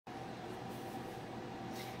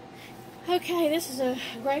Okay, this is a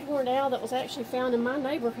great horned owl that was actually found in my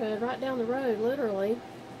neighborhood, right down the road, literally.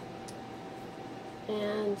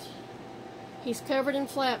 And he's covered in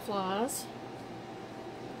flat flies.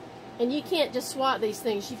 And you can't just swat these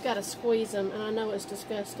things, you've got to squeeze them. And I know it's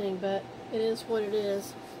disgusting, but it is what it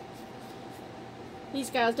is.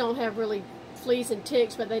 These guys don't have really fleas and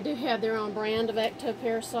ticks, but they do have their own brand of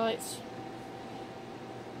ectoparasites.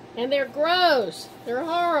 And they're gross. They're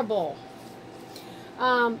horrible.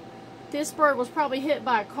 This bird was probably hit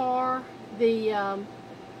by a car. The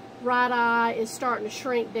right eye is starting to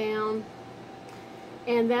shrink down.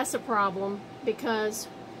 And that's a problem because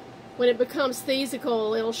when it becomes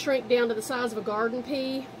thesical, it'll shrink down to the size of a garden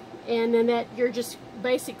pea. And then that you're just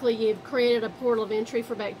basically, you've created a portal of entry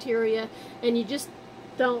for bacteria, and you just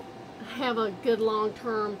don't have a good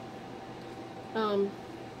long-term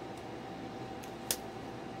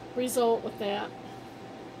result with that.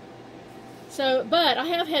 So, but I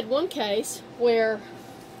have had one case where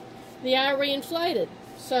the eye reinflated,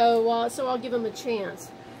 so I'll give him a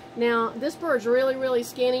chance. Now, this bird's really, really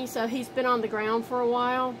skinny, so he's been on the ground for a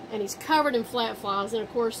while, and he's covered in flat flies, and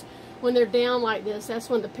of course, when they're down like this, that's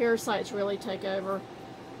when the parasites really take over.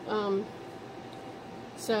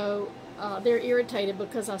 They're irritated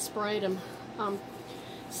because I sprayed them.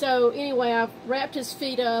 So anyway, I've wrapped his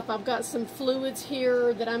feet up. I've got some fluids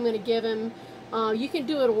here that I'm going to give him. You can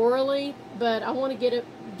do it orally, but I want to get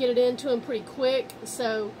it into him pretty quick,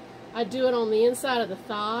 so I do it on the inside of the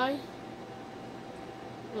thigh.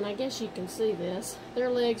 And I guess you can see this. Their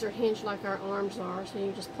legs are hinged like our arms are, so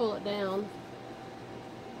you just pull it down.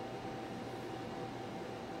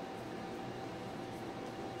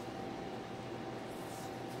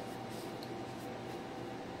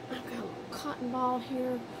 I've got a little cotton ball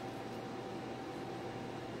here.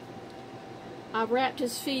 I wrapped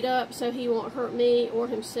his feet up so he won't hurt me or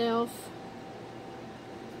himself.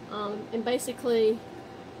 And basically,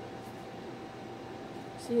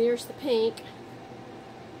 see, there's the pink.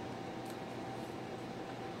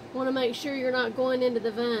 Want to make sure you're not going into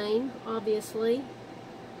the vein, obviously.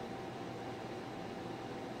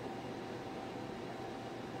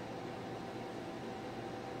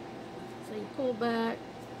 So you pull back,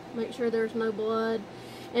 make sure there's no blood.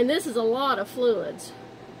 And this is a lot of fluids.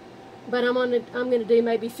 But I'm gonna do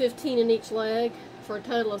maybe 15 in each leg for a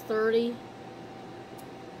total of 30.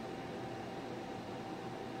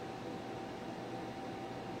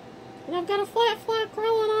 And I've got a flat fly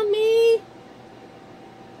crawling on me.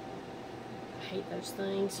 I hate those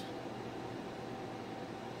things.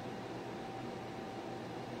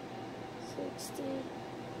 60.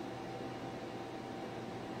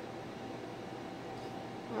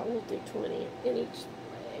 Alright, we'll do 20 in each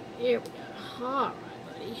leg. Here we go. Alright,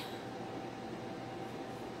 buddy.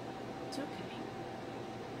 It's okay.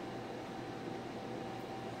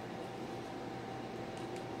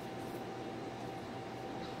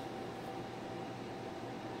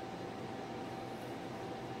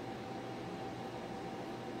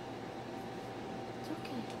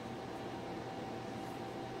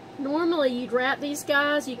 Normally you'd wrap these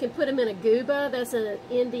guys, you can put them in a gooba. That's an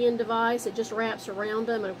Indian device. It just wraps around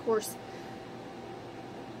them, and of course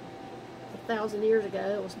 1,000 years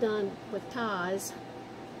ago it was done with ties.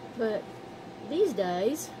 But these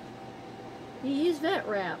days you use vet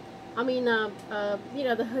wrap. I mean, you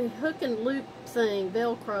know, the hook and loop thing,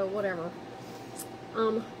 Velcro, whatever.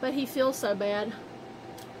 But he feels so bad.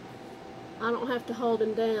 I don't have to hold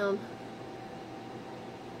him down.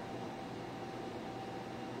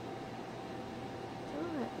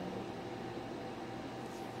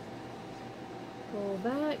 Pull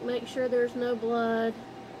back, make sure there's no blood.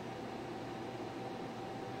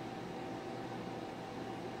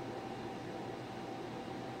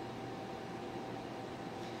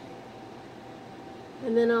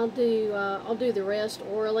 And then I'll do the rest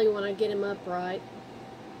orally when I get him upright.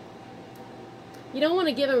 You don't want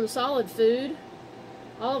to give him solid food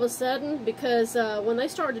all of a sudden, because when they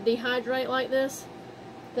start to dehydrate like this,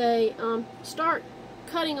 they start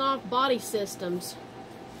cutting off body systems.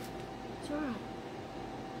 That's right.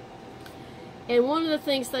 And one of the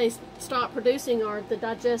things they stop producing are the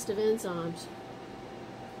digestive enzymes.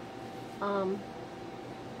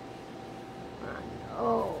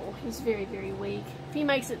 Oh, he's very, very weak. If he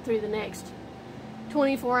makes it through the next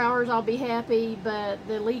 24 hours, I'll be happy, but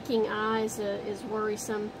the leaking eyes is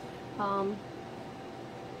worrisome.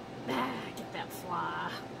 Get that fly.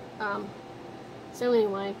 So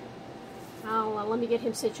anyway, let me get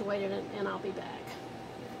him situated and I'll be back.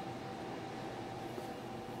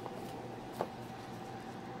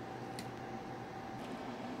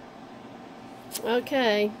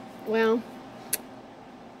 Okay, well,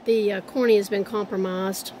 the cornea has been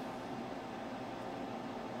compromised.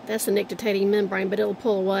 That's the nictitating membrane, but it'll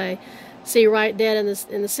pull away. See right dead in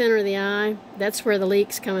the center of the eye? That's where the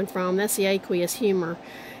leak's coming from. That's the aqueous humor.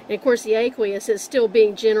 And of course the aqueous is still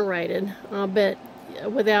being generated, but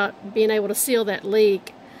without being able to seal that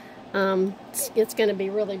leak, it's going to be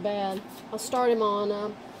really bad. I'll start him on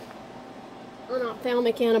an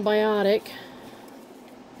ophthalmic antibiotic.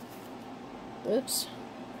 Oops.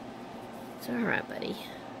 It's alright, buddy.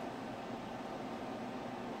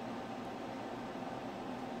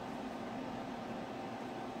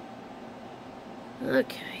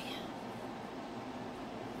 Okay.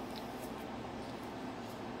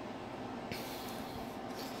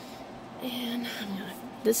 And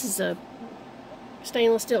this is a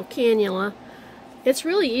stainless steel cannula. It's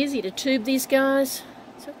really easy to tube these guys.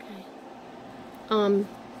 It's okay.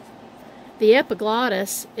 The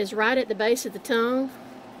epiglottis is right at the base of the tongue.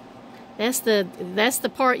 That's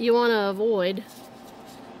the part you want to avoid.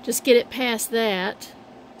 Just get it past that,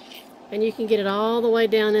 and you can get it all the way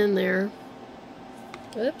down in there.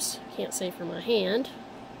 Oops, can't see from my hand.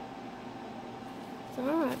 It's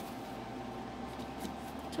alright.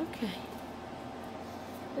 It's okay.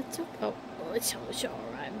 It's okay. Oh, it's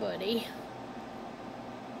alright, buddy.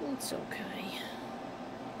 It's okay.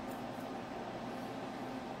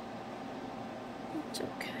 It's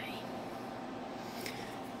okay.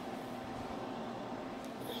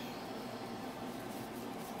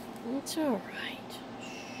 It's alright.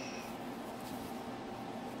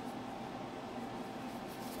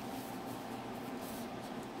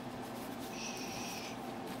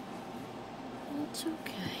 It's okay.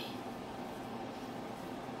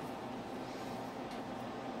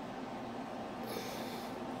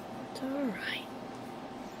 It's alright.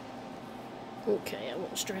 Okay, I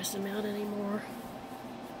won't stress him out anymore.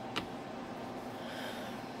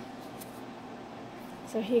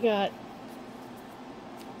 So he got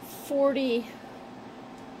 40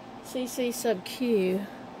 cc sub Q,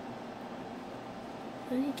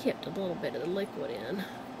 and he kept a little bit of the liquid in.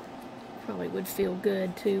 Probably would feel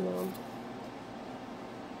good to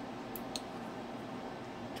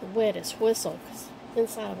wet his whistle, because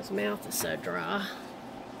inside of his mouth is so dry.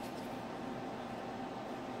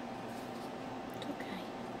 It's okay.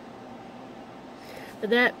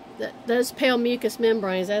 But those pale mucous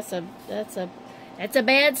membranes, that's a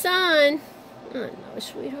bad sign. I know,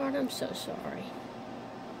 sweetheart, I'm so sorry.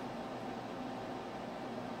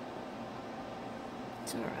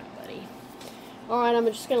 It's alright, buddy. Alright, I'm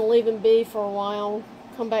just going to leave him be for a while.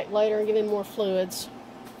 Come back later and give him more fluids.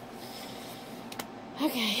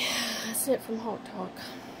 Okay, that's it from Hawk Talk.